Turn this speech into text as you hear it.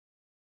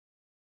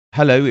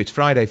Hello, it's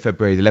Friday,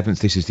 February the 11th.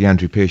 This is the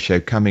Andrew Pierce Show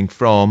coming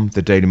from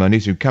the Daily Mail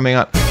Newsroom. Coming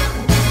up,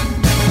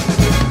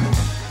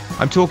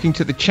 I'm talking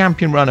to the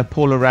champion runner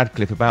Paula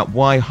Radcliffe about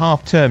why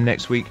half-term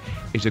next week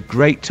is a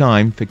great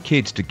time for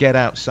kids to get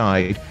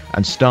outside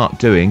and start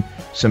doing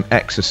some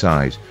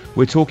exercise.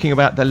 We're talking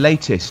about the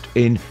latest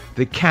in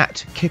the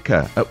cat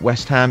kicker at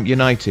West Ham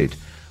United.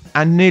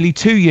 And nearly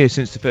 2 years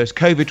since the first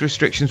COVID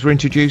restrictions were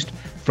introduced,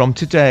 from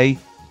today,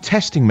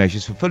 testing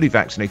measures for fully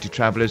vaccinated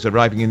travellers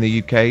arriving in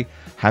the UK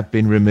have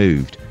been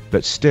removed.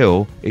 But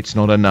still, it's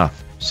not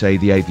enough, say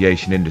the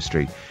aviation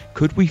industry.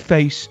 Could we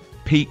face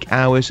peak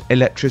hours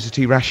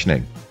electricity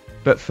rationing?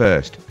 But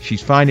first,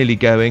 she's finally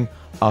going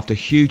after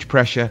huge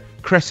pressure.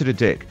 Cressida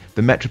Dick,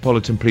 the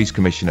Metropolitan Police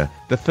Commissioner,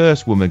 the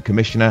first woman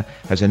commissioner,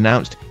 has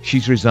announced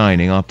she's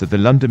resigning after the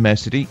London Mayor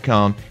Sadiq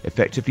Khan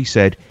effectively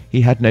said he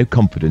had no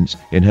confidence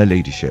in her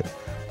leadership.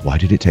 Why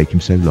did it take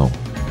him so long?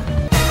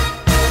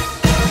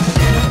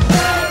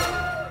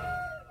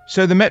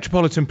 So the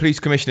Metropolitan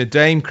Police Commissioner,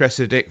 Dame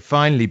Cressida Dick,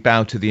 finally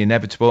bowed to the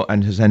inevitable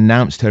and has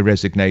announced her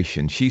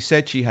resignation. She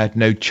said she had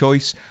no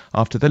choice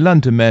after the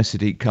London Mayor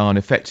Sadiq Khan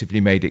effectively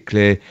made it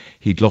clear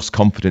he'd lost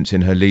confidence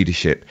in her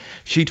leadership.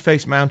 She'd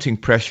faced mounting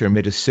pressure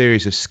amid a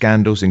series of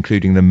scandals,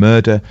 including the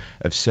murder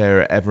of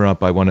Sarah Everard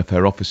by one of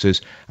her officers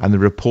and the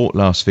report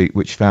last week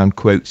which found,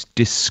 quotes,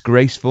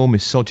 disgraceful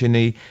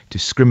misogyny,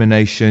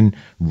 discrimination,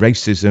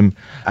 racism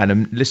and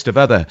a list of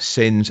other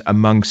sins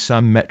among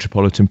some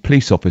Metropolitan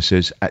Police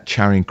officers at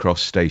Charing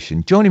Cross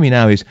Station. Joining me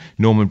now is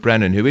Norman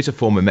Brennan, who is a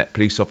former Met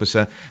Police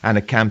officer and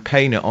a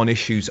campaigner on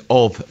issues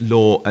of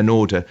law and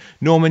order.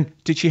 Norman,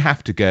 did she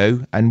have to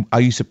go? And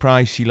are you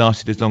surprised she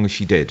lasted as long as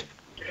she did?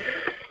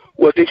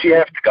 Well, did she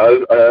have to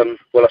go?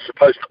 Well, I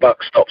suppose the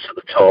buck stops at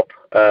the top.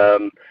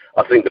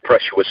 I think the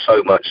pressure was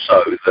so much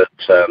so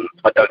that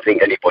I don't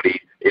think anybody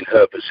in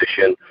her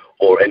position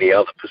or any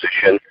other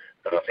position,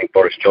 and I think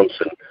Boris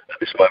Johnson at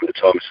this moment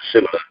in time is a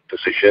similar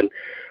position,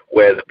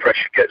 where the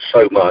pressure gets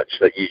so much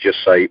that you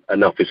just say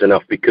enough is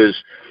enough,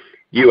 because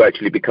you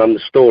actually become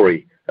the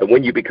story. And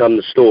when you become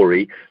the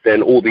story,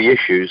 then all the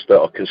issues that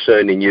are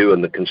concerning you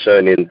and the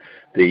concerning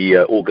the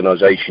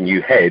organisation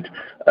you head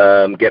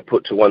get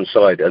put to one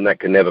side, and that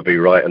can never be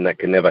right and that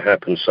can never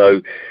happen.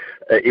 So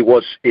it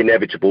was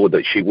inevitable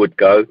that she would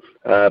go,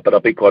 but I'll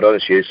be quite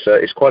honest with you,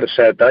 it's quite a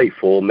sad day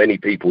for many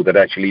people that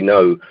actually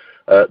know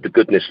the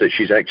goodness that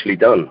she's actually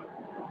done.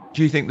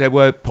 Do you think there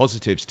were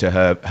positives to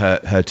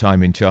her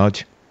time in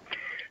charge?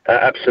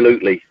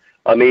 Absolutely.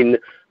 I mean,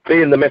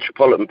 being the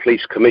Metropolitan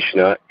Police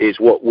Commissioner is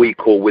what we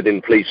call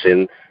within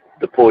policing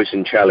the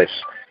poison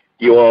chalice.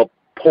 You are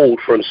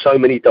pulled from so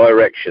many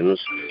directions.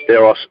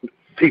 There are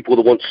people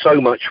that want so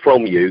much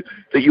from you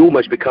that you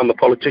almost become a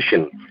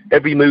politician.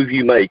 Every move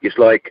you make is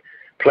like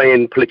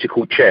playing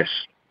political chess.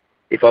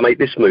 If I make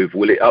this move,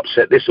 will it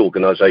upset this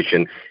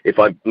organisation? If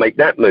I make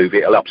that move,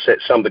 it'll upset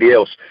somebody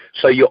else.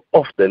 So you're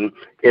often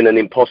in an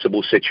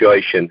impossible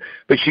situation.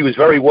 But she was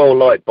very well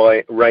liked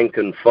by rank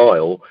and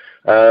file.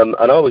 And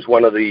I was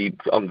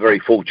I'm very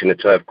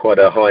fortunate to have quite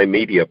a high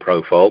media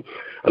profile.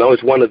 And I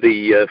was one of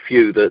the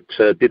few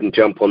that didn't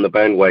jump on the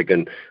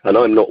bandwagon. And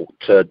I'm not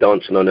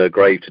dancing on her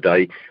grave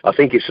today. I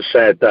think it's a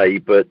sad day,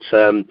 but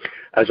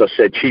as I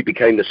said, she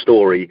became the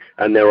story.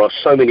 And there are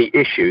so many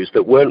issues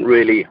that weren't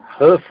really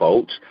her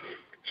fault.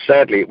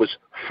 Sadly, it was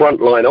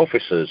frontline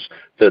officers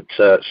that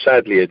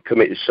sadly had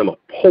committed some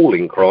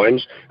appalling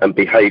crimes and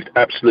behaved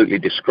absolutely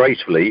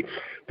disgracefully,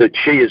 that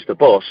she is the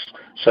boss,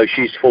 so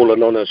she's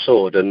fallen on her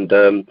sword. And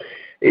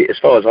as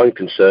far as I'm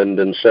concerned,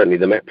 and certainly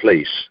the Met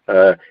Police,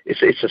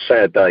 it's a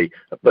sad day.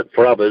 But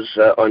for others,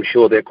 I'm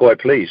sure they're quite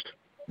pleased.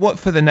 What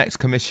for the next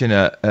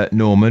commissioner,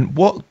 Norman,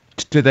 what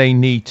do they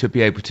need to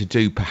be able to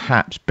do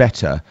perhaps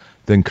better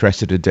than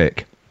Cressida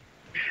Dick?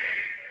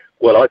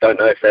 Well, I don't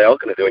know if they are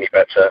going to do any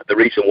better. The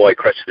reason why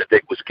Cressida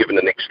Dick was given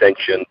an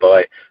extension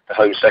by the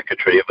Home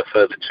Secretary of a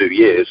further 2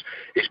 years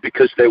is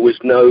because there was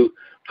no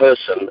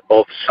person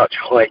of such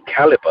high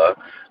calibre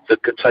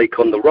that could take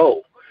on the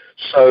role.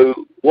 So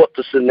what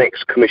does the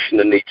next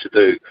commissioner need to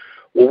do?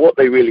 Well, what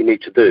they really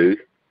need to do,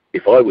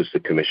 if I was the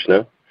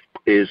commissioner,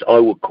 is I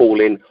would call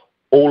in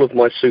all of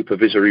my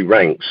supervisory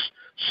ranks,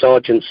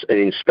 sergeants and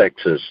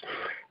inspectors,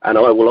 and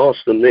I will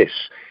ask them this: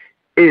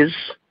 is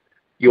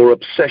your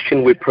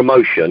obsession with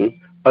promotion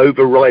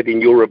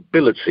overriding your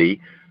ability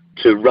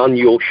to run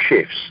your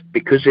shifts?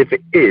 Because if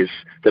it is,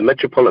 the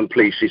Metropolitan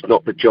Police is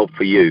not the job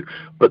for you.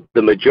 But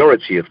the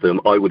majority of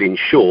them, I would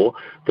ensure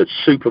that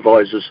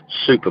supervisors,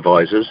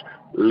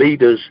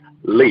 leaders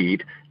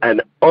lead,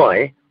 and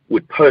I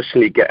would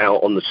personally get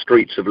out on the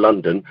streets of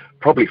London,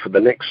 probably for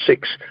the next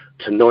 6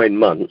 to 9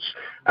 months,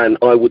 and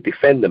I would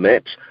defend the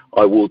Met.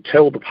 I will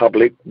tell the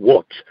public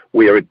what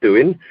we are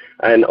doing,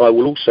 and I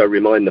will also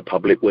remind the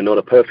public we're not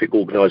a perfect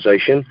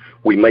organisation.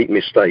 We make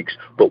mistakes.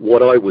 But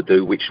what I would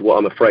do, which is what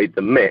I'm afraid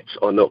the Met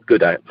are not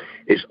good at,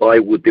 is I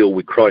would deal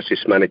with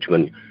crisis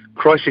management.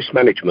 Crisis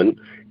management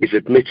is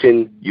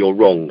admitting your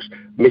wrongs,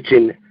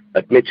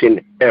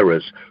 admitting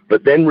errors,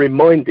 but then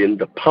reminding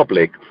the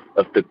public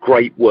of the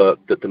great work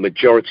that the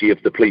majority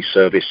of the police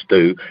service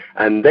do.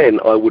 And then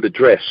I would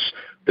address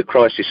the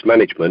crisis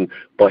management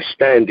by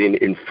standing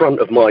in front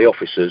of my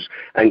officers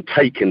and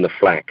taking the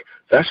flak.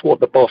 That's what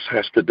the boss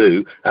has to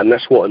do, and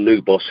that's what a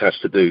new boss has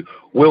to do.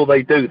 Will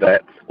they do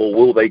that, or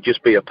will they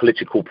just be a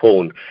political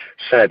pawn?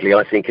 Sadly,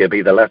 I think it'll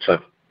be the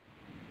latter.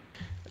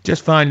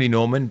 Just finally,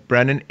 Norman,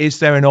 Brennan, is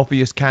there an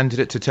obvious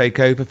candidate to take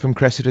over from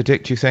Cressida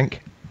Dick, do you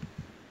think?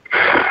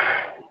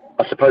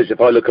 I suppose if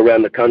I look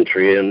around the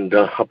country, and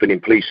I've been in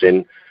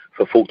policing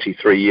for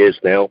 43 years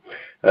now,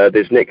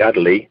 there's Nick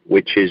Adderley,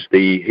 he's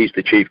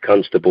the Chief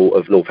Constable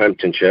of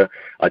Northamptonshire.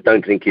 I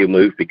don't think he'll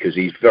move because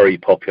he's very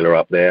popular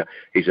up there.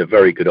 He's a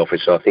very good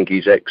officer. I think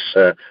he's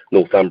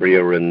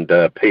ex-Northumbria and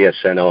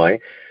PSNI.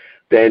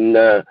 Then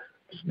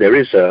there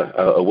is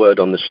a word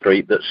on the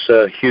street that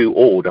Sir Hugh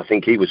Ord, I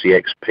think he was the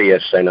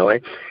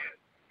ex-PSNI.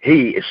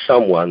 He is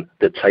someone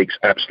that takes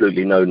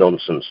absolutely no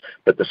nonsense.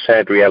 But the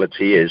sad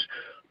reality is,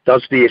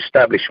 does the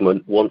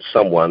establishment want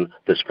someone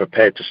that's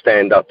prepared to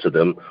stand up to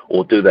them,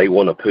 or do they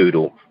want a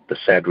poodle? The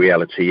sad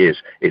reality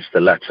is it's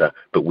the latter,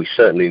 but we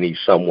certainly need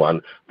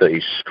someone that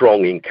is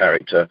strong in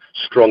character,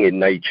 strong in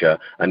nature,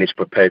 and is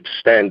prepared to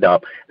stand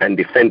up and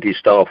defend his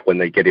staff when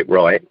they get it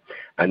right,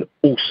 and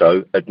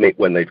also admit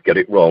when they've got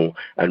it wrong,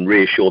 and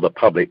reassure the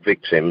public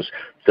victims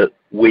that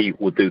we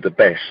will do the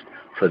best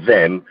for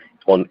them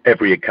on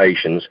every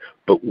occasion,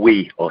 but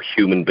we are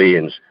human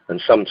beings,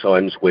 and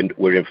sometimes when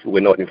we're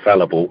not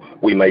infallible,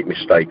 we make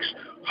mistakes.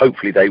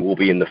 Hopefully they will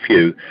be in the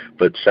few,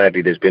 but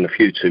sadly there's been a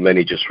few too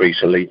many just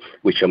recently,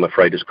 which I'm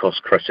afraid has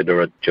cost Cressida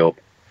a job.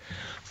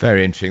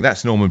 Very interesting.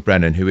 That's Norman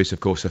Brennan, who is, of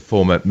course, a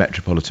former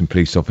Metropolitan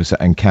Police officer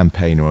and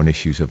campaigner on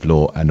issues of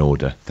law and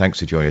order. Thanks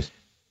for joining us.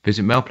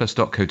 Visit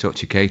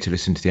mailplus.co.uk to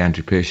listen to The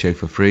Andrew Pearce Show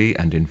for free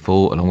and in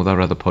full, along with our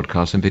other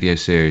podcasts and video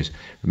series.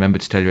 Remember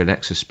to tell your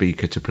Alexa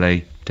speaker to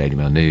play Daily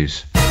Mail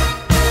News.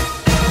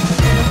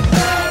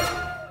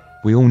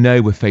 We all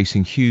know we're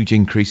facing huge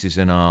increases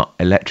in our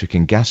electric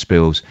and gas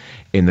bills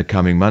in the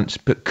coming months,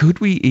 but could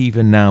we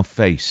even now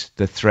face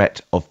the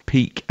threat of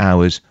peak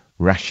hours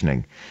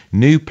rationing?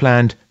 New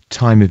planned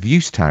time of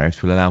use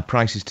tariffs will allow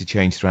prices to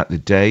change throughout the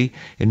day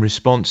in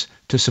response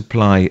to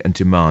supply and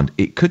demand.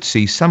 It could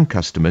see some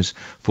customers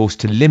forced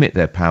to limit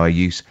their power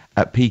use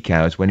at peak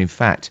hours when in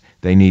fact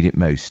they need it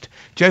most.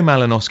 Joe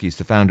Malinowski is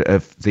the founder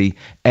of the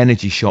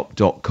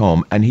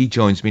energyshop.com, and he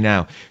joins me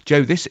now.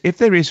 Joe, if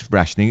there is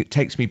rationing, it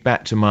takes me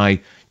back to my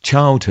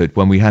childhood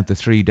when we had the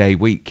 3-day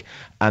week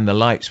and the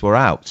lights were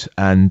out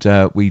and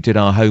we did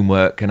our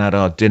homework and had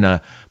our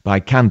dinner by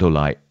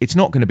candlelight. It's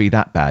not going to be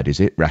that bad, is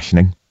it,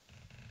 rationing?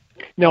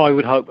 No, I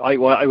would hope. I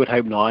would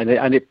hope not,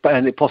 and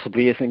it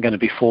possibly isn't going to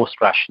be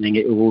forced rationing.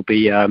 It will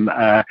be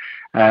a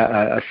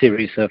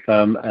series of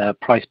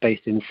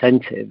price-based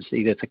incentives,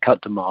 either to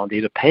cut demand,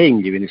 either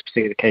paying you. In this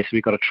particular case,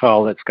 we've got a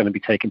trial that's going to be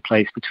taking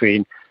place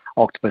between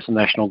Octopus and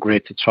National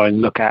Grid to try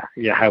and look at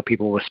how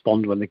people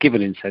respond when they're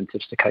given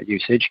incentives to cut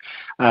usage,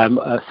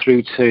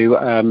 through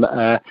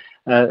to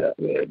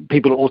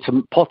people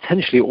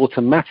potentially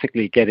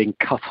automatically getting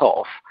cut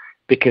off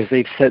because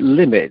they've set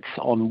limits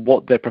on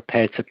what they're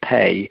prepared to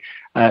pay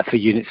for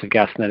units of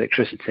gas and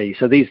electricity.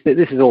 So this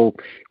is all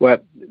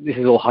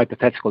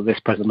hypothetical at this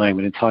present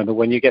moment in time. But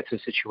when you get to a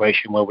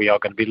situation where we are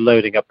going to be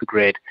loading up the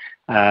grid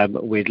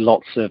with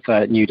lots of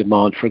new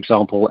demand, for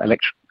example,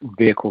 electric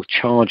vehicle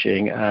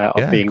charging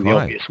being the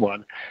obvious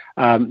one,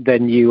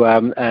 then you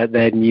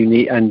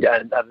need, and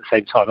at the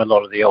same time, a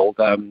lot of the old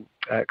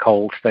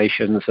coal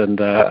stations and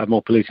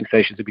more polluting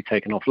stations to be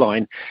taken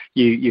offline.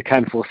 You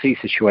can foresee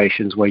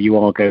situations where you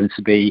are going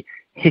to be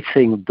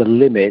hitting the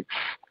limits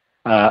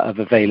of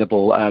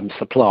available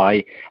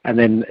supply, and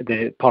then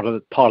part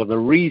of the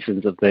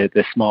reasons of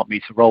the smart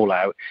meter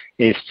rollout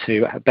is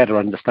to better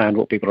understand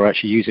what people are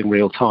actually using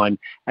real time,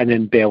 and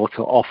then be able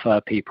to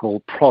offer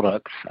people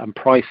products and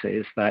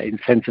prices that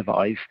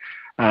incentivize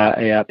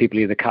people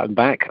either cutting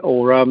back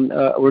or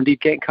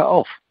indeed getting cut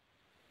off.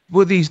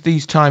 Will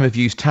these time of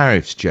use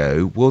tariffs,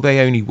 Joe, will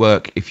they only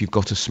work if you've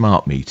got a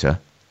smart meter?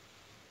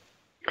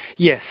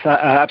 Yes,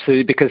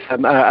 absolutely, because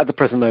at the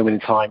present moment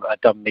in time,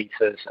 dumb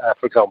meters,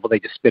 for example, they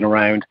just spin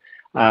around,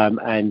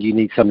 and you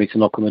need somebody to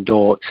knock on the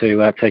door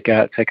to take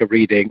a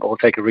reading, or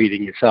take a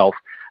reading yourself.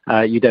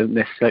 You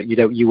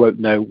won't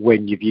know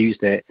when you've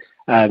used it.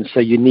 So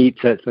you need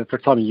to, for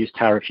time of use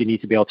tariff, you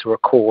need to be able to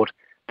record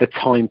the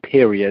time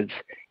periods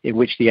in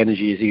which the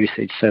energy is used,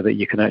 so that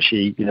you can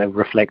actually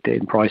reflect it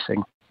in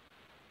pricing.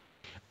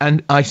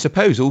 And I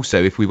suppose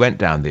also, if we went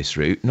down this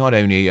route, not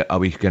only are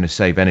we going to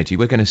save energy,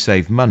 we're going to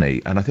save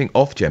money. And I think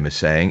Ofgem is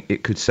saying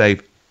it could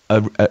save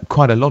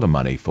quite a lot of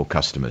money for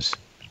customers.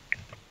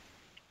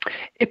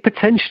 It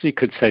potentially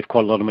could save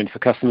quite a lot of money for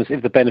customers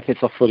if the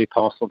benefits are fully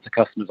passed on to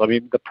customers. I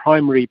mean, the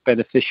primary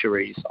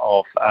beneficiaries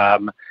of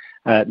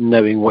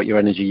knowing what your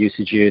energy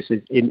usage is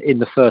in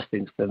the first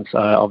instance,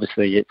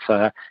 obviously it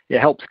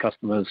helps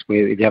customers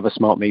if you have a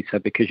smart meter,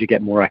 because you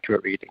get more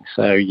accurate readings.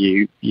 So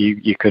you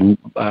can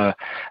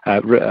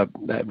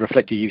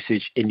reflect your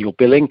usage in your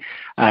billing.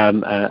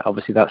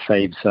 Obviously that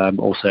saves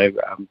also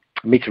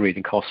meter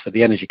reading costs for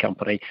the energy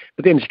company,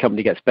 but the energy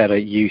company gets better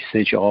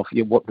usage of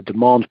what the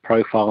demand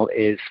profile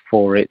is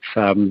for its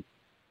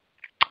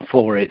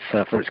for its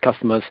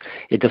customers.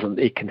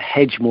 It can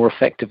hedge more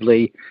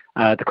effectively.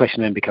 The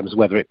question then becomes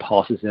whether it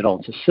passes it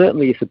on. So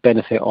certainly it's a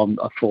benefit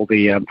for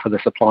the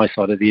supply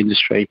side of the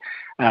industry.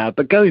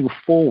 But going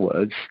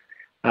forwards,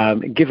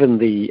 given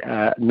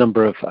the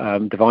number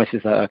of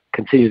devices that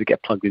continue to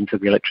get plugged into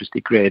the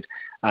electricity grid,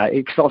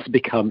 it starts to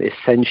become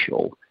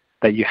essential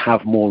that you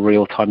have more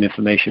real-time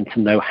information to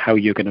know how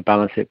you're going to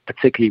balance it,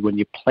 particularly when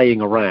you're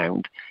playing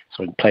around.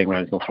 Sorry, playing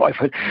around is not the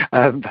right word,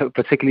 but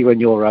particularly when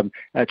you're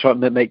trying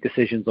to make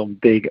decisions on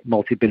big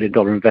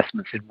multi-billion-dollar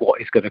investments in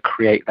what is going to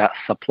create that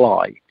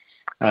supply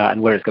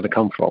and where it's going to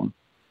come from.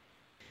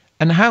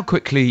 And how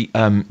quickly,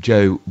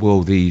 Joe,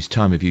 will these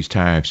time-of-use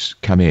tariffs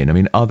come in? I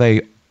mean, are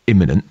they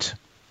imminent?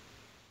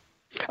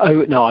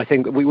 Oh no, I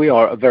think we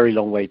are a very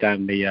long way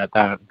down the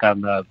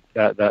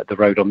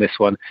road on this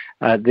one.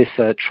 This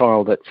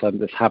trial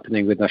that's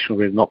happening with National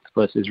Grid and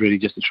Octopus is really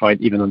just to try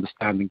and even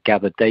understand and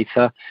gather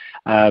data.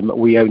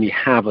 We only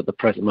have at the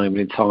present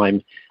moment in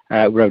time,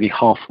 we're only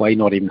halfway,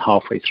 not even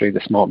halfway through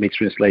the smart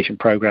meter installation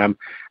program,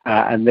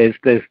 and there's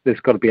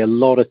got to be a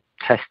lot of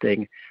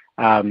testing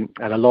and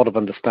a lot of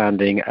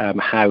understanding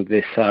how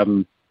this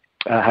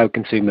how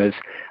consumers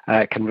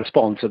can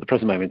respond. So at the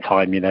present moment in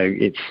time,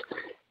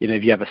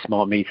 if you have a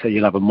smart meter,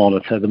 you'll have a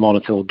monitor. The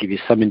monitor will give you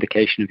some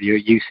indication of your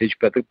usage,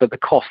 but the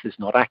cost is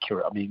not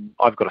accurate. I mean,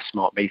 I've got a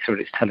smart meter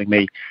and it's telling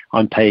me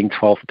I'm paying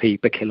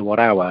 12p per kilowatt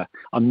hour.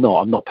 I'm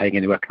not paying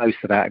anywhere close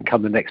to that. And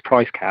come the next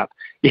price cap,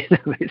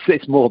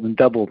 it's more than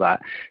double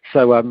that.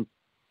 So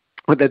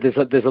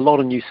there's a lot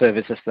of new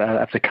services that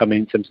have to come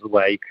in terms of the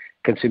way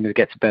consumers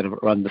get to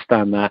better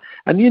understand that.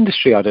 And the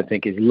industry, I don't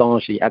think, is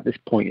largely at this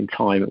point in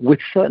time, with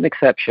certain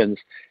exceptions,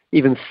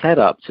 even set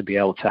up to be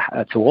able to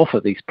offer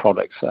these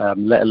products,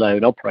 let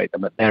alone operate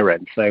them at their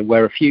end. So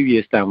we're a few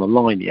years down the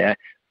line yet,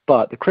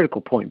 but the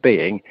critical point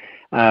being,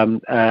 we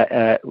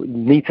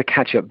need to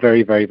catch up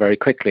very, very, very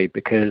quickly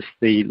because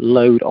the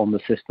load on the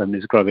system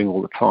is growing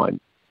all the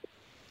time.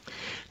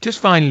 Just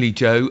finally,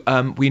 Joe,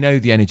 we know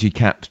the energy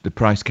cap, the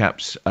price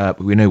caps,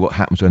 we know what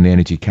happens when the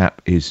energy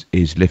cap is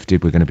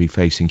lifted. We're going to be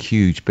facing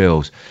huge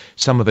bills.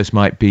 Some of us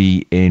might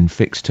be in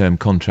fixed term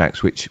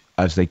contracts, which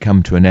as they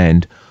come to an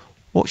end,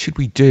 what should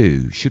we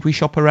do? Should we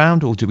shop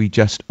around or do we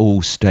just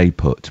all stay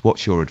put?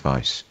 What's your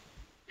advice?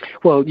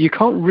 Well, you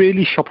can't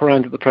really shop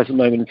around at the present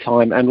moment in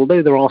time. And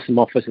although there are some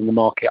offers in the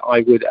market,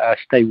 I would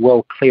stay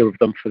well clear of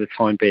them for the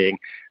time being.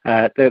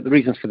 The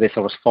reasons for this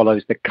are as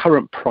follows. The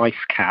current price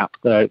cap,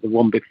 the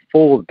one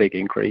before the big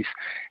increase,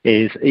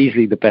 is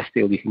easily the best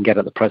deal you can get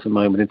at the present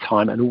moment in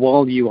time. And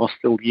while you are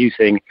still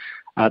using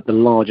the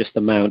largest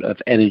amount of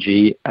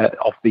energy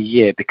of the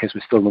year, because we're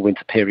still in the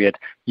winter period,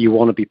 you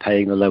want to be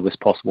paying the lowest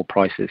possible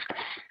prices.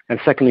 And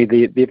secondly,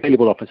 the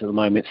available offers at the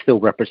moment still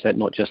represent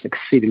not just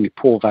exceedingly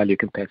poor value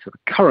compared to the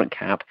current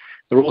cap,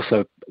 they're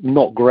also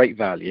not great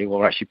value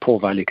or actually poor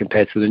value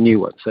compared to the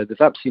new one. So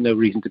there's absolutely no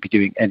reason to be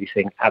doing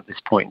anything at this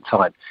point in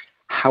time.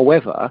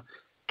 However,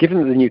 given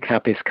that the new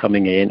cap is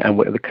coming in and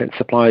the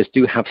suppliers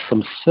do have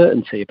some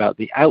certainty about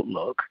the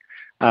outlook,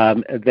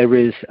 there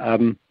is...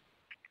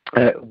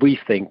 we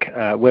think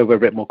where we're a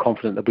bit more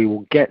confident that we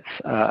will get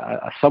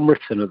some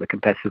return of the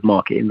competitive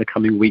market in the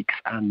coming weeks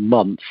and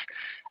months.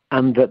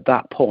 And at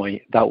that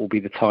point, that will be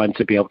the time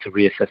to be able to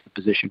reassess the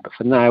position. But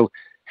for now,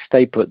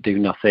 stay put, do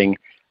nothing,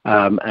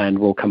 and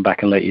we'll come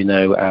back and let you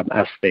know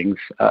as things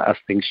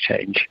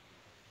change.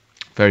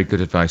 Very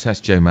good advice.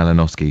 That's Joe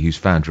Malinowski, who's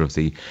founder of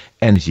the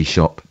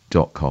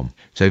energyshop.com.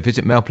 So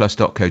visit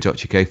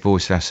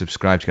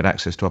mailplus.co.uk/subscribe to get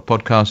access to our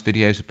podcast,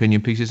 videos,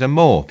 opinion pieces and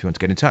more. If you want to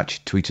get in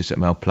touch, tweet us at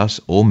mailplus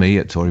or me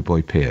at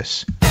Toryboy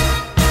Pierce.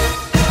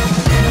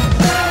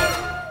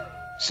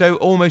 So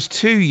almost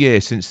 2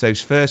 years since those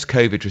first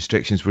COVID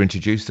restrictions were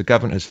introduced, the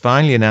government has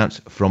finally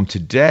announced from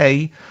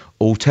today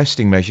all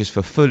testing measures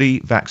for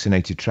fully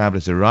vaccinated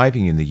travellers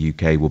arriving in the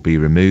UK will be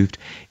removed.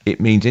 It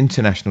means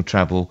international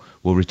travel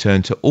will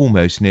return to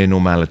almost near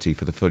normality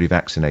for the fully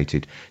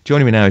vaccinated.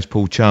 Joining me now is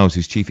Paul Charles,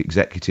 who's Chief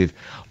Executive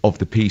of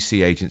the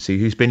PC Agency,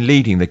 who's been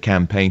leading the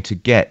campaign to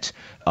get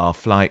our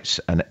flights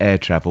and air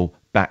travel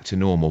back to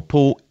normal.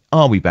 Paul,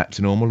 are we back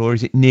to normal or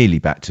is it nearly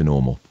back to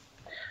normal?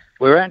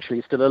 We're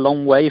actually still a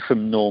long way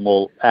from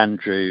normal,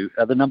 Andrew.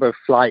 The number of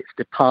flights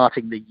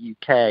departing the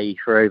UK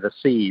for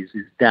overseas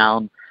is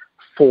down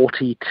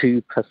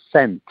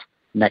 42%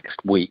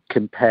 next week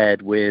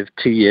compared with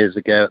 2 years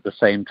ago at the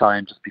same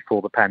time, just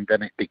before the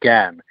pandemic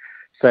began.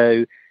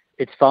 So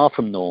it's far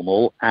from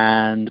normal.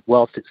 And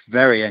whilst it's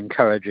very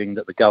encouraging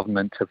that the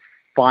government have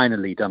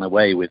finally done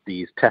away with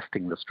these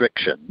testing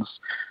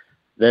restrictions,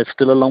 there's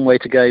still a long way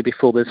to go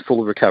before there's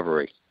full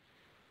recovery.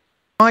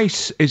 Why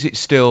is it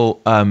still,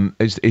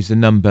 is the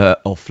number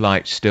of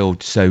flights still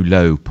so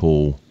low,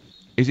 Paul?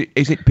 Is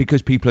it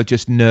because people are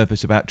just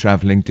nervous about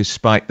travelling,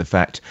 despite the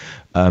fact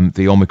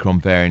the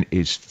Omicron variant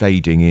is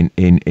fading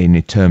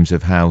in terms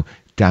of how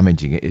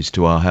damaging it is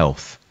to our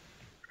health?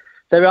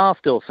 There are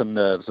still some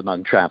nerves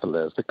among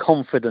travellers. The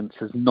confidence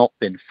has not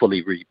been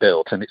fully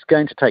rebuilt, and it's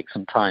going to take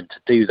some time to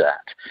do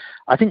that.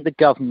 I think the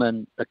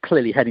government are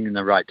clearly heading in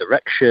the right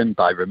direction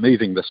by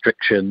removing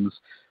restrictions,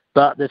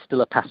 But there's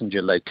still a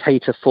passenger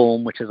locator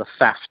form, which is a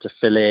faff to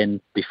fill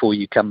in before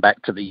you come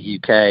back to the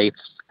UK,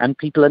 and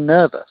people are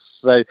nervous.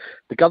 So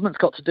the government's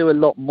got to do a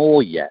lot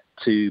more yet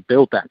to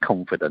build that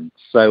confidence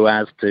so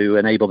as to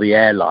enable the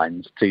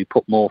airlines to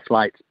put more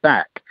flights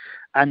back.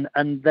 And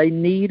they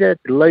need a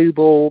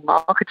global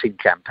marketing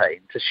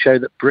campaign to show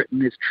that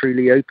Britain is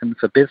truly open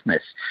for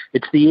business.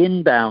 It's the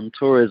inbound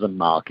tourism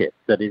market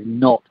that is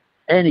not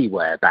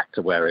anywhere back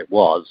to where it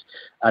was,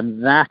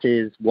 and that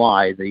is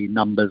why the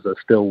numbers are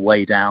still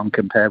way down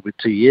compared with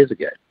 2 years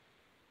ago.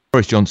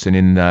 Boris Johnson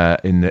in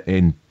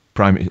the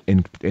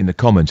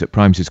comments at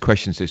Prime's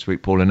questions this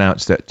week, Paul,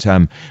 announced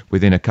that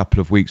within a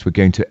couple of weeks we're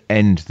going to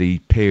end the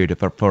period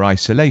for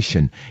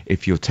isolation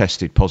if you're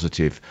tested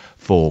positive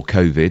for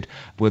COVID.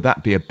 Will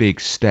that be a big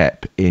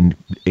step in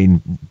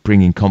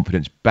bringing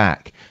confidence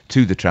back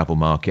to the travel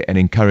market and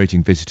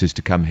encouraging visitors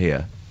to come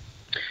here?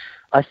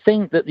 I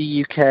think that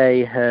the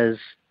UK has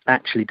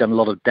actually done a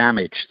lot of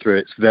damage through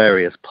its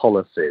various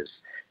policies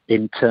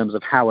in terms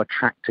of how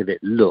attractive it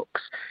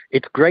looks.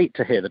 It's great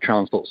to hear the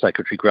Transport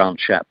Secretary Grant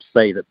Shapps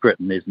say that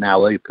Britain is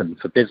now open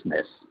for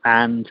business,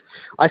 and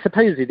I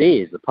suppose it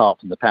is, apart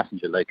from the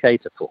passenger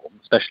locator form,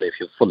 especially if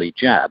you're fully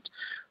jabbed.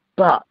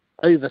 But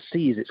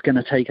overseas, it's going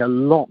to take a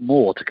lot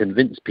more to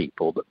convince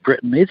people that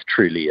Britain is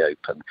truly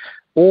open.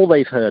 All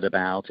they've heard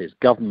about is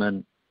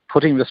government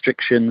putting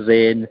restrictions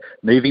in,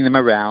 moving them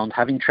around,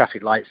 having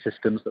traffic light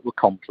systems that were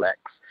complex.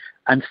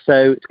 And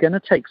so it's going to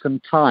take some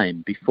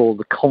time before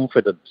the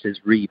confidence is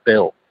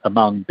rebuilt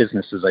among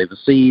businesses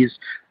overseas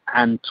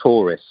and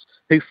tourists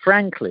who,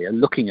 frankly, are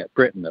looking at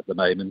Britain at the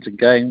moment and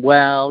going,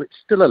 well, it's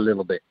still a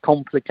little bit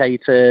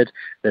complicated.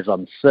 There's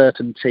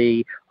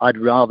uncertainty. I'd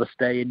rather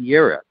stay in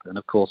Europe. And,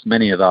 of course,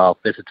 many of our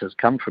visitors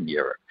come from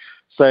Europe.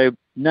 So,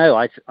 no,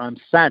 I'm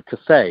sad to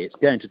say it's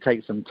going to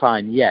take some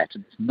time yet,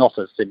 and it's not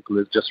as simple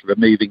as just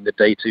removing the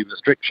day 2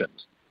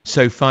 restrictions.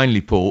 So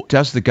finally, Paul,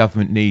 does the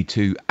government need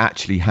to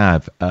actually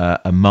have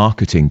a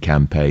marketing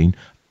campaign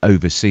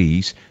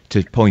overseas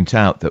to point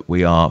out that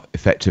we are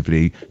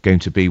effectively going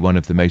to be one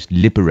of the most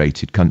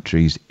liberated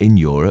countries in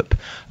Europe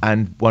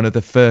and one of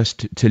the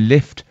first to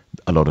lift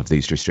a lot of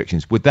these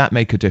restrictions? Would that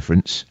make a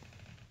difference?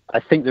 I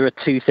think there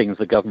are 2 things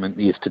the government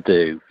needs to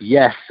do.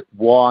 Yes,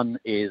 one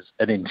is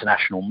an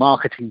international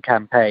marketing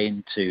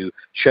campaign to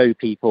show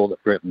people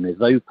that Britain is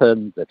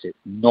open, that it's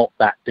not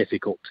that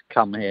difficult to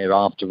come here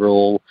after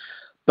all.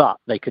 But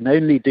they can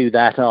only do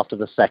that after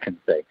the second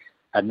thing,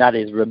 and that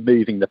is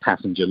removing the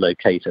passenger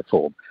locator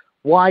form.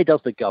 Why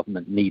does the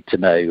government need to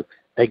know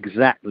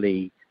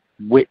exactly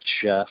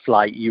which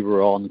flight you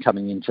were on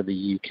coming into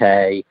the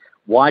UK?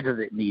 Why does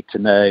it need to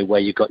know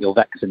where you got your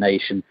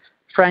vaccination?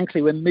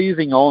 Frankly, we're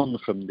moving on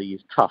from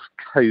these tough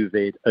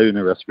COVID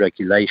onerous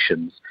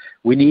regulations.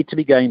 We need to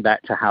be going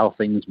back to how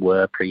things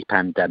were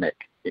pre-pandemic.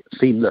 It's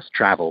seamless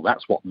travel.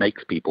 That's what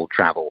makes people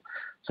travel.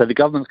 So the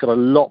government's got a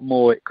lot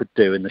more it could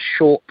do in the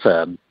short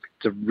term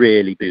to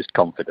really boost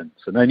confidence.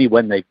 And only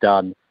when they've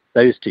done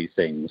those 2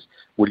 things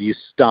will you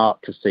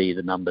start to see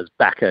the numbers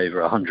back over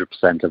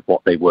 100% of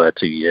what they were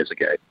 2 years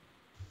ago.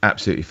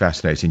 Absolutely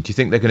fascinating. Do you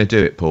think they're going to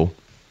do it, Paul?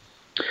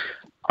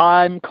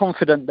 I'm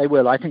confident they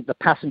will. I think the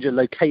passenger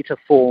locator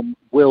form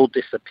will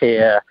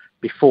disappear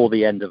before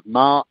the end of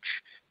March.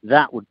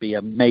 That would be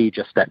a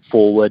major step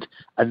forward.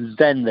 And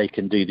then they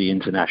can do the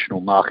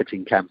international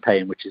marketing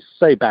campaign, which is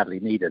so badly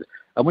needed,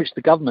 and which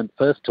the government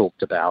first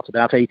talked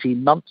about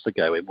 18 months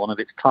ago in one of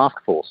its task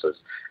forces.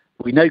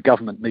 We know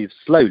government moves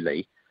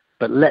slowly,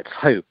 but let's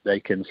hope they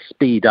can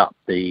speed up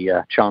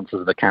the chances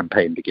of the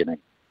campaign beginning.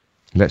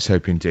 Let's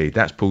hope indeed.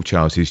 That's Paul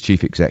Charles, who's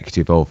Chief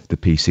Executive of the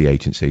PC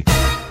Agency.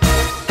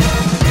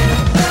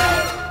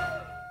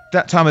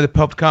 That time of the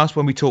podcast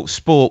when we talk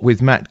sport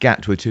with Matt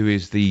Gatwood, who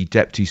is the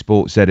Deputy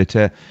Sports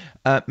Editor.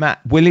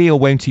 Matt, will he or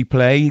won't he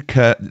play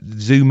Kurt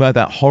Zouma,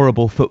 that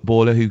horrible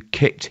footballer who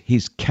kicked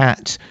his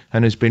cat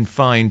and has been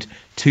fined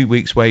 2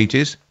 weeks'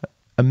 wages,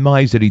 a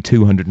miserly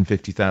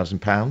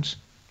 £250,000?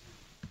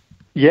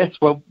 Yes,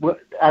 well,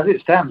 as it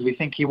stands, we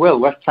think he will.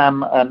 West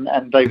Ham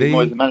and David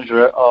Moyes, the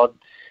manager, are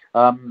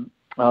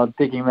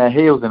digging their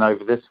heels in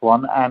over this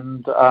one,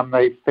 and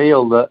they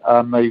feel that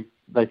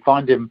they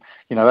find him,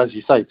 as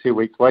you say, 2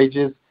 weeks'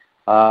 wages,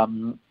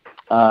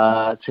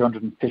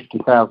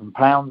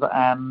 £250,000,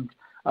 and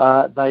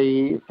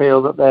they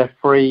feel that they're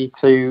free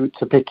to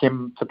pick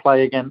him to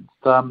play against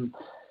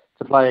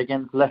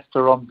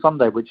Leicester on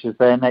Sunday, which is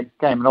their next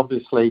game. And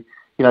obviously,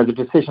 the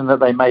decision that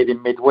they made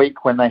in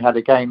midweek when they had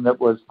a game that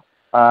was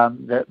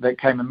that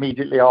came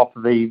immediately after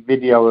the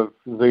video of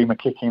Zouma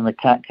kicking the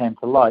cat came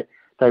to light,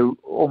 they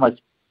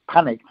almost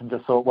panicked and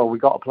just thought, well, we've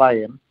got to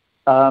play him.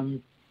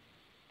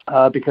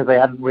 Because they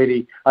hadn't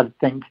really, I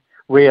think,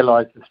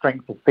 realised the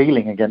strength of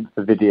feeling against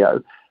the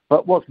video.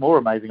 But what's more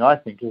amazing, I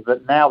think, is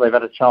that now they've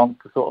had a chance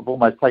to sort of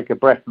almost take a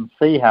breath and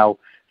see how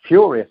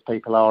furious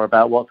people are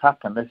about what's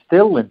happened. They're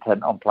still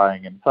intent on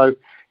playing him. So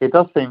it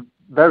does seem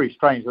very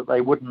strange that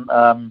they wouldn't,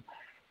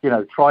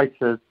 try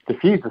to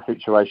diffuse the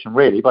situation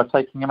really by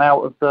taking him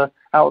out of the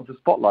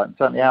spotlight and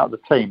certainly out of the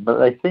team. But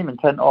they seem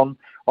intent on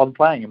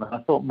playing him. And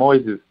I thought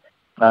Moyes'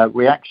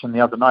 reaction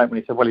the other night when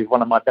he said, well, he's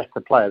one of my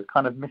better players,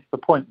 kind of missed the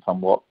point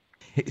somewhat.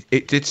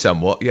 It did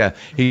somewhat, yeah.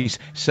 He's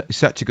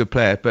such a good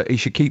player, but he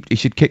should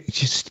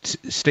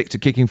stick to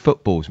kicking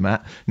footballs,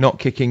 Matt, not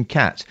kicking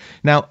cats.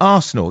 Now,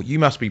 Arsenal, you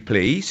must be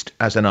pleased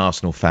as an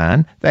Arsenal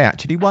fan. They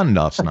actually won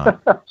last night.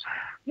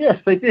 Yes,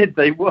 they did.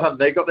 They won.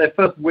 They got their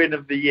first win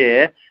of the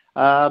year,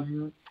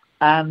 and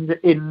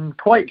in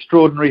quite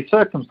extraordinary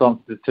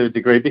circumstances to a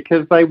degree,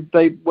 because they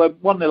were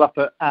 1-0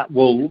 up at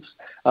Wolves,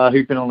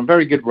 who've been on a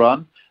very good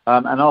run,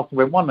 and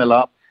Arsenal went 1-0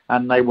 up,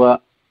 and they were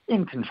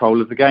in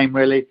control of the game,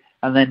 really.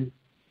 And then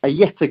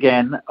yet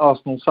again,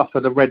 Arsenal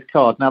suffered a red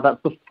card. Now,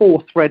 that's the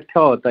fourth red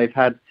card they've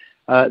had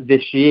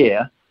this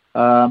year.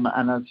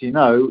 And as you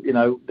know,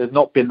 there's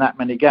not been that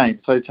many games.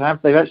 So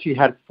they've actually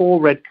had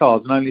 4 red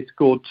cards and only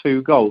scored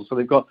 2 goals. So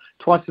they've got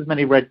twice as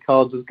many red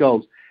cards as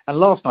goals. And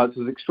last night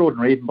was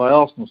extraordinary, even by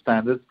Arsenal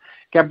standards.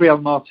 Gabriel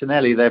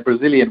Martinelli, their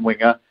Brazilian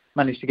winger,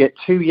 managed to get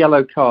 2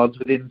 yellow cards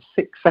within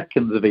 6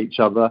 seconds of each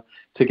other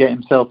to get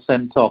himself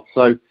sent off.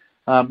 So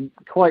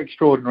quite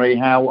extraordinary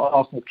how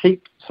Arsenal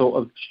keep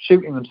sort of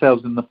shooting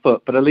themselves in the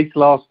foot, but at least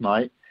last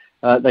night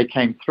they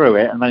came through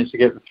it and managed to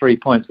get the 3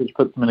 points, which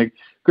puts them in a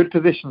good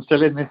position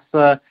still in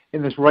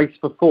this race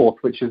for fourth,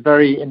 which is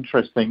very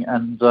interesting.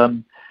 And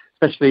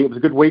especially it was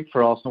a good week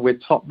for Arsenal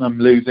with Tottenham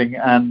losing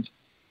and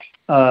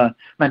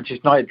Manchester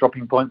United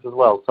dropping points as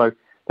well. So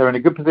they're in a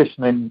good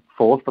position in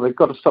fourth, but they've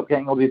got to stop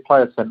getting all these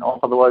players sent off,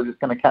 otherwise it's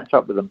going to catch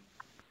up with them.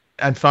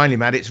 And finally,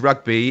 Matt, it's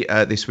rugby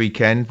this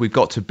weekend. We've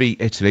got to beat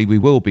Italy. We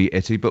will beat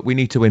Italy, but we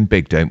need to win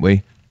big, don't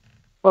we?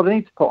 Well, they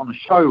need to put on a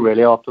show,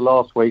 really, after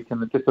last week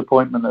and the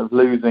disappointment of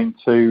losing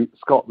to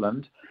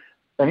Scotland.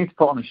 They need to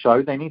put on a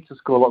show. They need to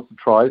score lots of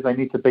tries. They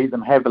need to beat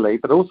them heavily.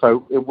 But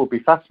also, it will be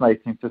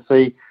fascinating to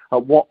see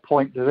at what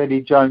point does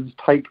Eddie Jones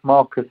take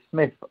Marcus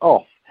Smith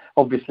off.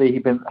 Obviously,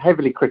 he's been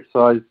heavily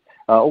criticised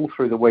all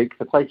through the week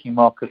for taking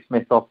Marcus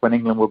Smith off when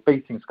England were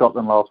beating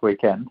Scotland last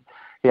weekend.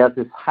 He has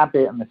this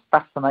habit and this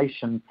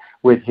fascination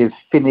with his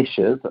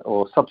finishers,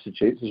 or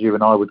substitutes, as you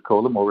and I would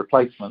call them, or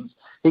replacements.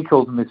 He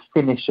calls them his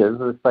finishers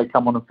as they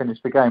come on and finish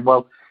the game.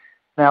 Well,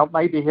 now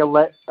maybe he'll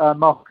let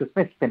Marcus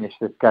Smith finish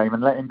this game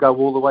and let him go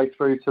all the way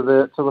through to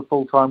the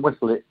full-time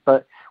whistle.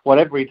 But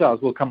whatever he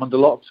does will come under a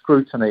lot of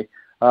scrutiny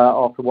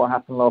after what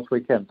happened last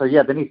weekend. So,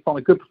 yeah, they need to put on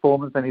a good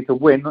performance. They need to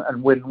win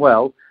and win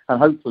well. And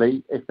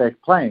hopefully, if they're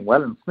playing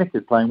well and Smith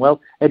is playing well,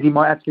 Eddie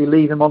might actually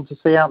leave him on to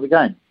see out the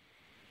game.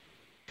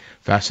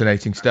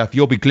 Fascinating stuff.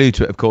 You'll be glued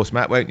to it, of course,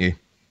 Matt, won't you?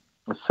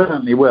 I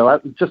certainly will,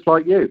 just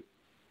like you.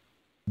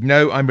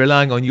 No, I'm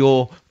relying on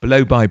your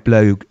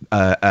blow-by-blow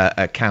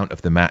account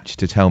of the match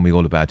to tell me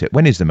all about it.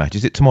 When is the match?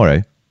 Is it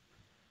tomorrow?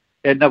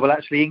 Yeah, no, well,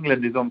 actually,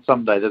 England is on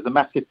Sunday. There's a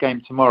massive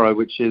game tomorrow,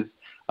 which is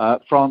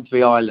France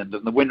v Ireland,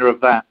 and the winner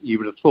of that, you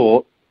would have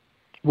thought,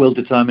 will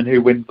determine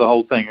who wins the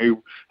whole thing,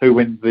 who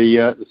wins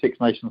the Six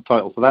Nations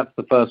title. So that's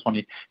the first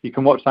one. You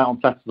can watch that on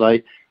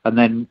Saturday, and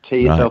then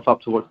tee yourself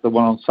up to watch the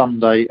one on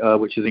Sunday,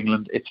 which is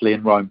England, Italy,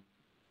 and Rome.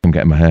 I'm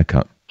getting my hair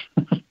cut.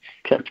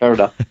 Okay, fair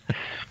enough.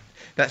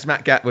 That's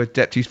Matt Gatwood,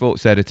 Deputy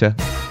Sports Editor.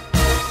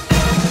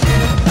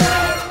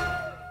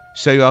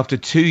 So after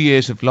 2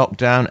 years of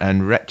lockdown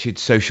and wretched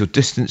social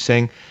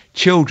distancing,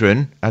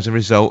 children, as a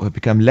result, have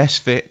become less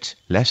fit,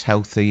 less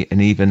healthy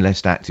and even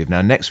less active.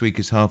 Now, next week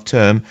is half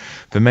term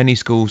for many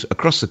schools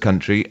across the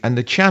country, and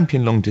the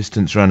champion long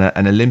distance runner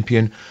and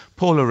Olympian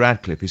Paula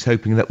Radcliffe is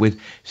hoping that with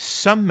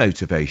some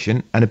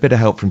motivation and a bit of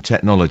help from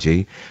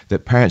technology,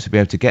 that parents will be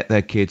able to get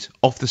their kids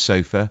off the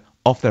sofa,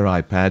 off their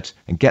iPads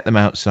and get them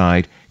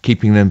outside,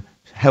 keeping them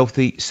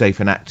healthy, safe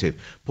and active.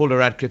 Paula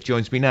Radcliffe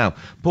joins me now.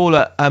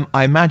 Paula,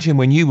 I imagine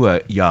when you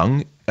were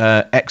young,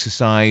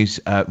 exercise,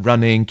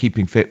 running,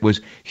 keeping fit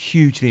was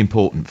hugely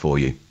important for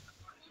you.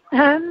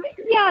 Yeah,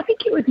 I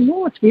think it was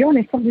more, to be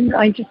honest, something that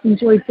I just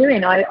enjoyed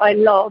doing. I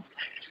loved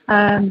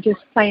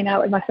just playing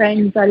out with my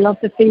friends. I loved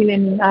the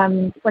feeling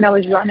when I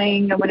was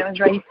running and when I was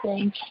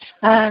racing.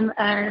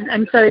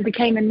 And so it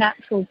became a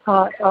natural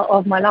part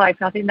of my life.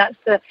 And I think that's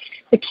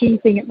the key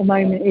thing at the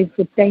moment is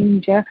the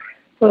danger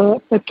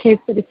for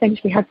kids that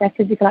essentially had their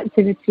physical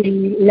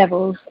activity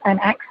levels and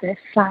access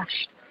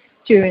slashed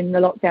during the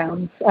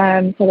lockdowns.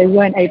 So they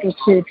weren't able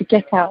to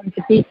get out and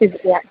to be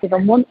physically active.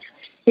 And once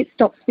it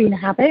stops being a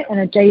habit and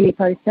a daily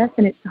process,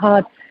 and it's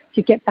hard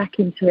to get back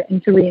into it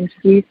and to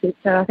reintroduce it.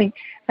 So I think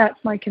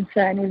that's my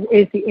concern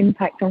is the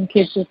impact on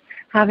kids of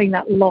having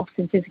that loss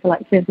in physical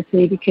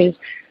activity, because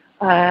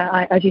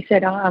as you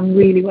said, I'm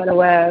really well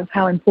aware of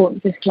how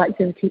important physical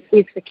activity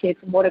is for kids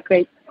and what a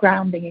great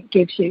grounding it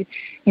gives you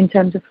in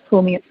terms of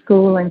performing at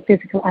school and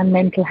physical and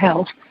mental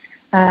health,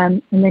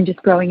 and then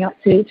just growing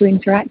up to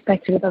interact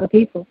better with other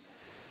people.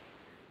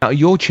 Now,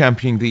 you're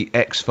championing the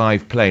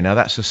X5 Play. Now,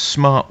 that's a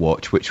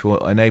smartwatch which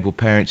will enable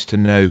parents to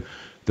know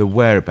the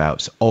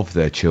whereabouts of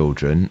their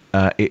children.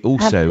 It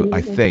also, absolutely.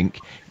 I think,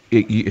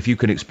 if you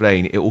can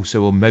explain, it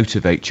also will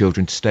motivate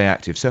children to stay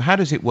active. So how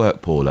does it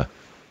work, Paula?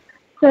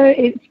 So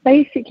it's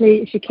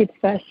your kid's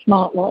first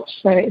smartwatch.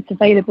 So it's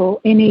available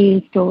in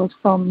e-stores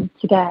from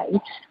today,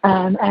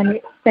 and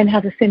it then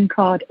has a SIM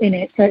card in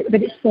it. But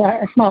it's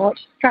a smartwatch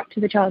strapped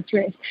to the child's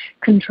wrist,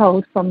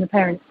 controlled from the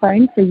parent's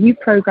phone. So you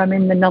program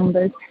in the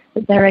numbers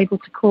that they're able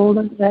to call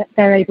and that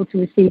they're able to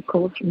receive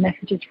calls and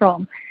messages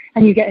from,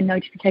 and you get a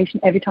notification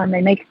every time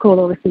they make a call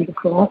or receive a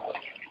call.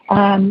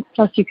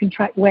 Plus you can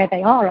track where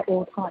they are at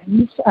all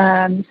times,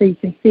 so you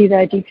can see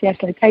their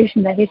GPS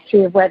location, their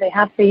history of where they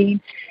have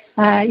been.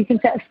 You can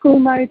set a school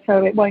mode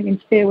so it won't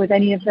interfere with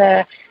any of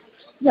their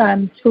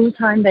school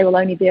time. They will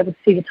only be able to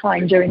see the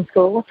time during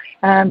school,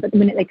 but the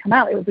minute they come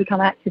out, it will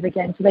become active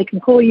again. So they can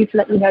call you to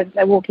let you know that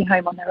they're walking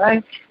home on their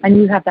own, and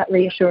you have that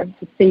reassurance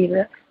to see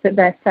that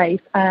they're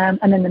safe. And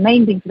then the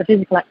main thing for the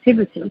physical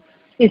activity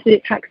is that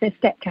it tracks their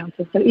step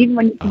counter. So even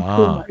when it's in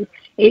school mode,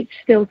 it's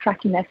still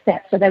tracking their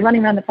steps. So they're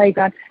running around the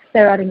playground,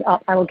 they're adding it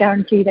up. I will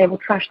guarantee they will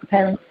trash the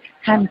parents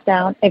hands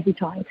down every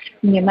time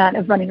in the amount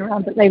of running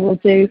around that they will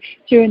do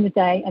during the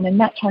day. And then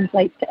that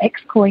translates to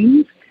X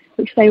coins,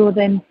 which they will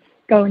then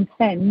go and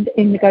spend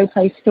in the Go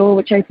Play store,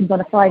 which opens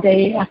on a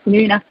Friday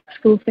afternoon after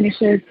school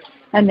finishes,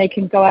 and they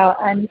can go out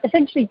and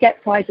essentially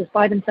get prizes,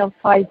 buy themselves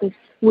prizes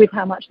with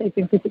how much they've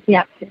been physically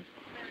active.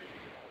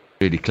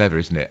 Really clever,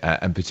 isn't it?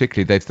 And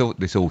particularly they've thought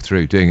this all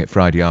through, doing it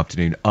Friday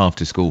afternoon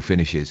after school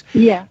finishes.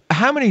 Yeah.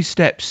 How many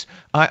steps?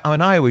 I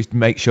always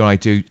make sure I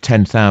do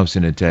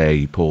 10,000 a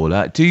day,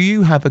 Paula. Do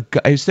you have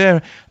is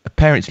there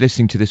parents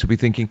listening to this will be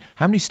thinking,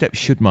 how many steps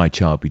should my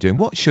child be doing?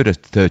 What should a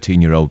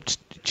 13-year-old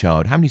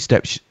child, how many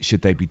steps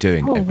should they be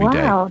doing every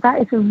day? Wow,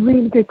 that is a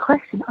really good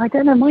question. I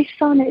don't know. My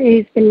son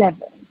is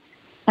 11,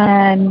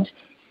 and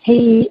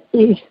he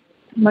is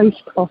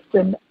most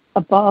often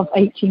above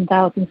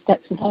 18,000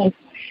 steps a day.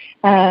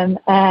 And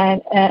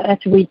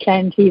at a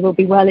weekend, he will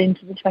be well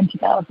into the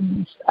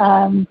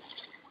 20,000s.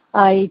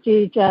 I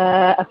did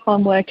a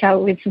fun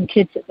workout with some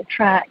kids at the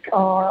track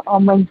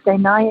on Wednesday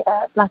night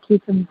at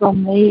Blackheath and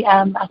Bromley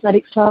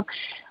Athletics Club,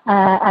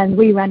 and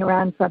we ran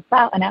around for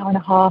about an hour and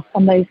a half,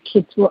 and those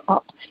kids were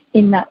up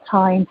in that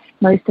time,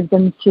 most of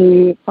them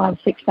to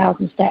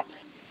 5,000-6,000 steps.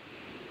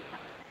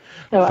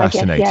 So I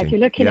guess, if you're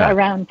looking at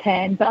around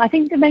 10. But I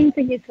think the main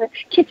thing is that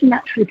kids are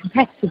naturally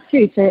competitive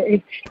too. So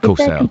if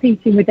they're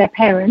competing with their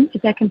parents,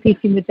 if they're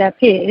competing with their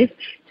peers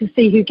to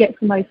see who gets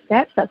the most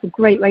steps, that's a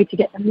great way to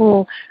get them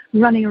all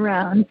running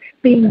around,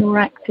 being more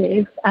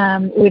active,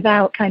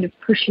 without kind of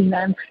pushing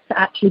them to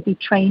actually be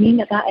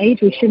training at that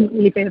age. We shouldn't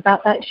really be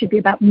about that. It should be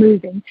about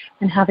moving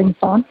and having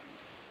fun.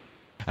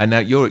 And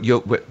now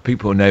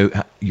people know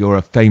you're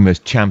a famous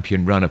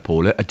champion runner,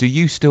 Paula. Do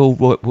you still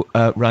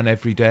run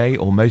every day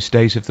or most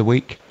days of the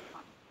week?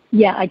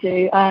 Yeah, I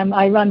do.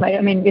 I run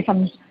if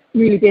I'm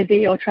really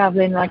busy or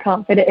traveling and I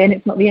can't fit it in,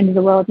 it's not the end of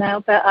the world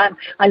now. But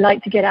I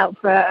like to get out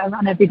for a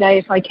run every day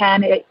if I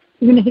can.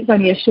 Even if it's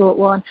only a short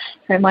one,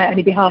 so it might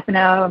only be half an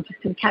hour. I'm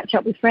just going to catch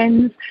up with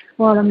friends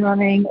while I'm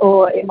running,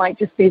 or it might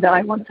just be that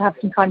I want to have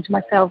some time to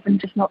myself and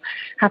just not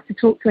have to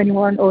talk to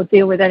anyone or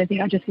deal with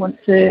anything. I just want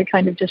to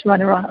kind of just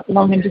run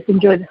along and just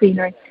enjoy the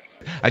scenery.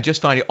 And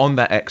just finally, on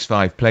that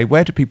X5 play,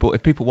 if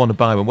people want to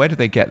buy one, where do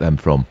they get them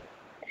from?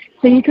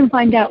 So you can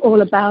find out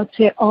all about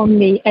it on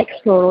the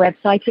Explorer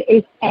website. It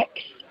is X.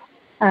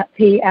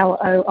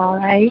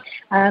 Plora,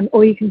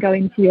 or you can go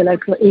into your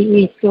local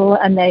EE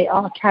store and they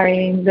are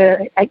carrying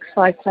the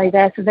X5 Play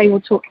there, so they will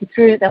talk you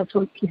through it. They'll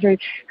talk you through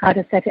how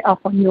to set it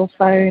up on your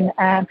phone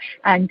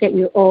and get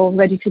you all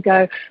ready to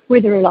go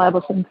with a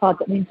reliable SIM card.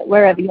 That means that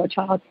wherever your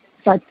child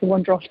decides to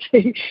wander off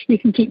to, you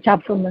can keep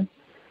tabs on them.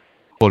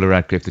 Paula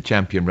Radcliffe, the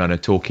champion runner,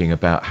 talking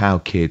about how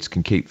kids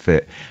can keep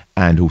fit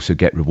and also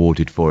get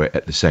rewarded for it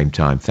at the same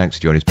time. Thanks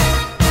for joining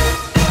us.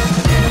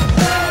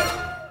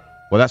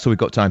 Well, that's all we've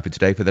got time for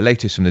today. For the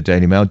latest from the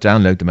Daily Mail,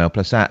 download the Mail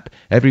Plus app.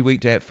 Every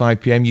weekday at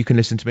 5 p.m, you can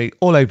listen to me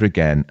all over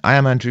again. I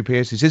am Andrew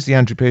Pierce. This is The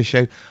Andrew Pierce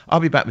Show. I'll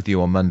be back with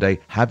you on Monday.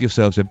 Have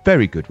yourselves a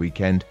very good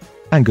weekend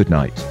and good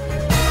night.